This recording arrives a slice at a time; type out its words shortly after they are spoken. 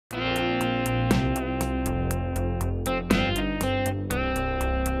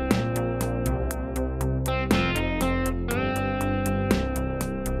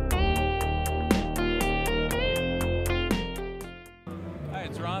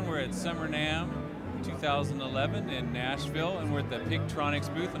Brown. We're at Summer Namm 2011 in Nashville, and we're at the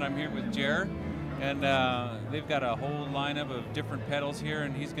Pigtronix booth, and I'm here with Jer. And they've got a whole lineup of different pedals here,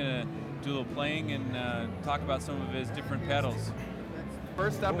 and he's going to do a little playing and talk about some of his different pedals.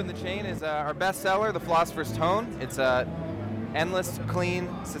 First up in the chain is our best seller, the Philosopher's Tone. It's a endless, clean,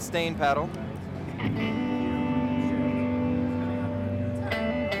 sustain pedal.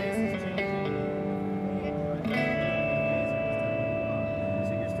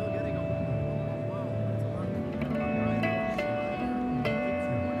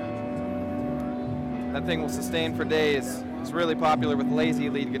 That thing will sustain for days. It's really popular with lazy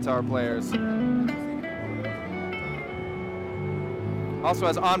lead guitar players. Also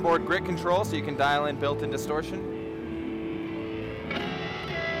has onboard grit control, so you can dial in built-in distortion.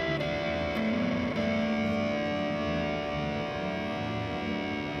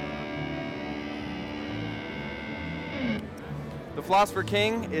 The Philosopher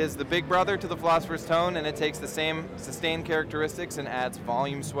King is the big brother to the Philosopher's Tone, and it takes the same sustain characteristics and adds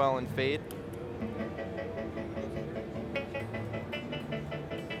volume, swell, and fade.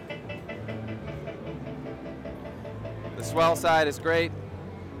 The swell side is great.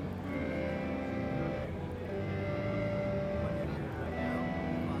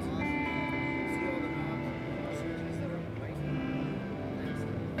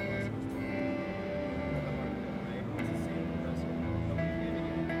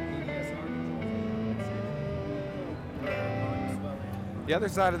 The other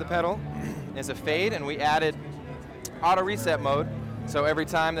side of the pedal is a fade, and we added auto reset mode. So every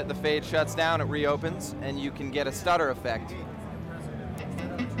time that the fade shuts down, it reopens, and you can get a stutter effect.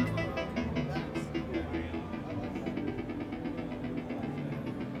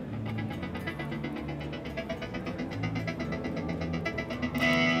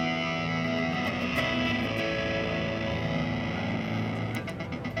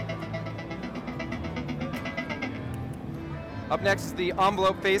 Up next is the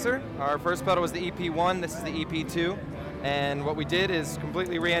envelope phaser. Our first pedal was the EP1, this is the EP2. And what we did is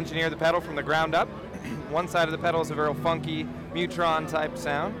completely re-engineer the pedal from the ground up. One side of the pedal is a very funky Mutron type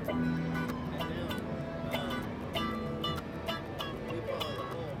sound.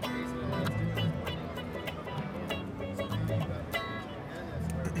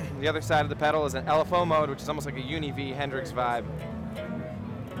 The other side of the pedal is an LFO mode, which is almost like a Uni-V Hendrix vibe.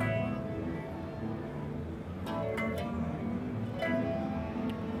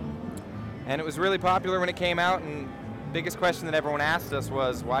 And it was really popular when it came out, and biggest question that everyone asked us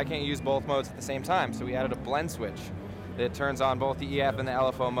was, why can't you use both modes at the same time? So we added a blend switch that turns on both the EF and the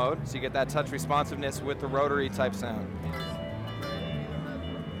LFO mode, so you get that touch responsiveness with the rotary type sound.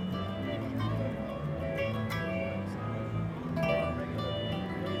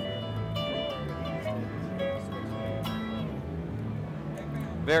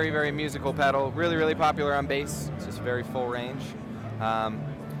 Very, very musical pedal, really, really popular on bass. It's just very full range.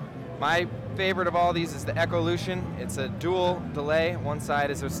 My favorite of all these is the Echolution. It's a dual delay. One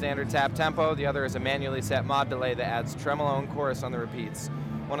side is a standard tap tempo, the other is a manually set mod delay that adds tremolo and chorus on the repeats.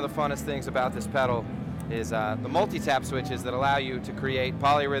 One of the funnest things about this pedal is the multi-tap switches that allow you to create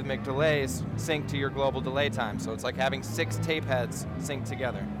polyrhythmic delays synced to your global delay time. So it's like having 6 tape heads synced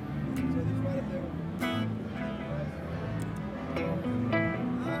together.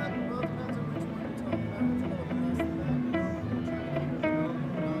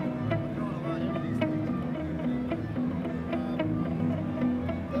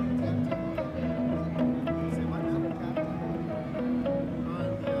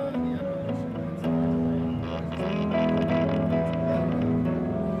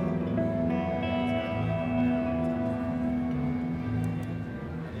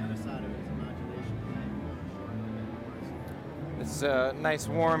 It's a nice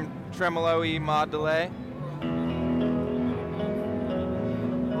warm tremolo-y mod delay.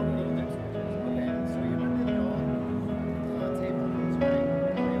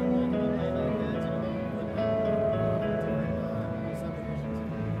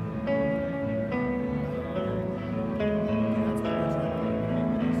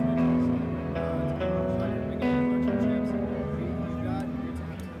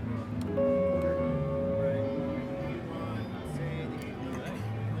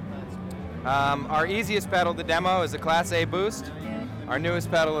 Our easiest pedal to demo is a Class A boost. Our newest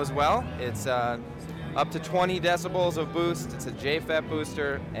pedal as well. It's up to 20 decibels of boost. It's a JFET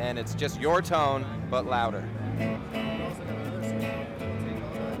booster, and it's just your tone, but louder.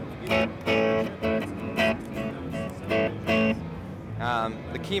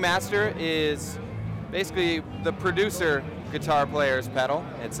 The Keymaster is basically the producer guitar player's pedal.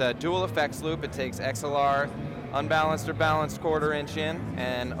 It's a dual effects loop. It takes XLR unbalanced or balanced quarter-inch in,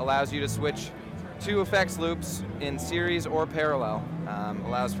 and allows you to switch 2 effects loops in series or parallel.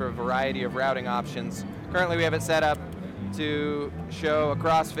 Allows for a variety of routing options. Currently we have it set up to show a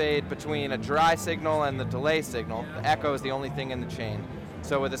crossfade between a dry signal and the delay signal. The echo is the only thing in the chain.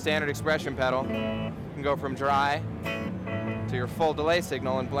 So with a standard expression pedal, you can go from dry to your full delay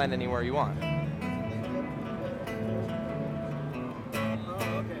signal and blend anywhere you want.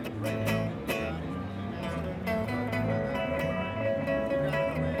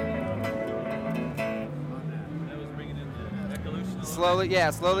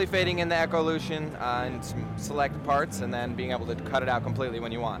 Slowly fading in the echolution in some select parts, and then being able to cut it out completely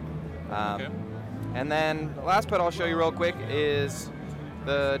when you want. Okay. And then the last pedal I'll show you real quick is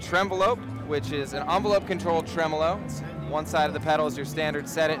the tremolo, which is an envelope-controlled tremolo. It's one side of the pedal is your standard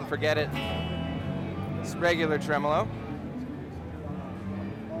set it and forget it. It's regular tremolo.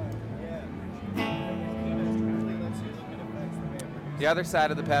 The other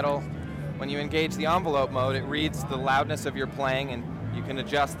side of the pedal, when you engage the envelope mode, it reads the loudness of your playing, and you can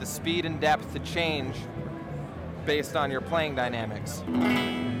adjust the speed and depth to change based on your playing dynamics.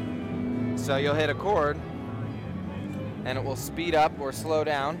 So you'll hit a chord, and it will speed up or slow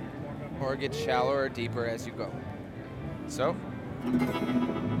down, or get shallower or deeper as you go. So.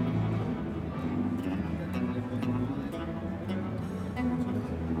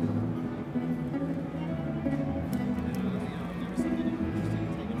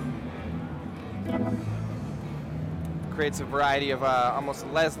 Creates a variety of almost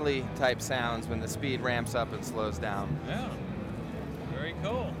Leslie type sounds when the speed ramps up and slows down. Yeah, very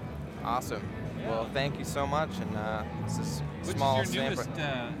cool. Awesome. Yeah. Well, thank you so much, and this is Which small is your sample.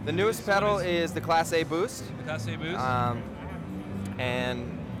 newest, the newest pedal is the Class A Boost. The Class A Boost?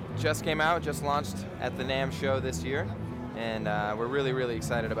 And just came out, just launched at the Namm show this year, and we're really, really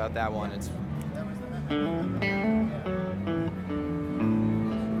excited about that one.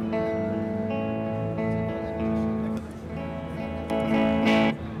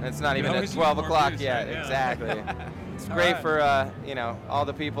 It's not even at 12 o'clock yet. Right? Yeah. Exactly. It's great for all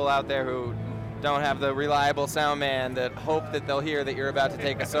the people out there who don't have the reliable sound man that hope that they'll hear that you're about to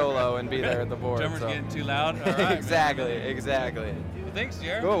take a solo and be there at the board. Drummer's so. getting too loud. All right, exactly. Well, thanks,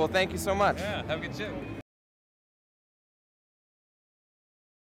 Jared. Cool. Well, thank you so much. Yeah, have a good show.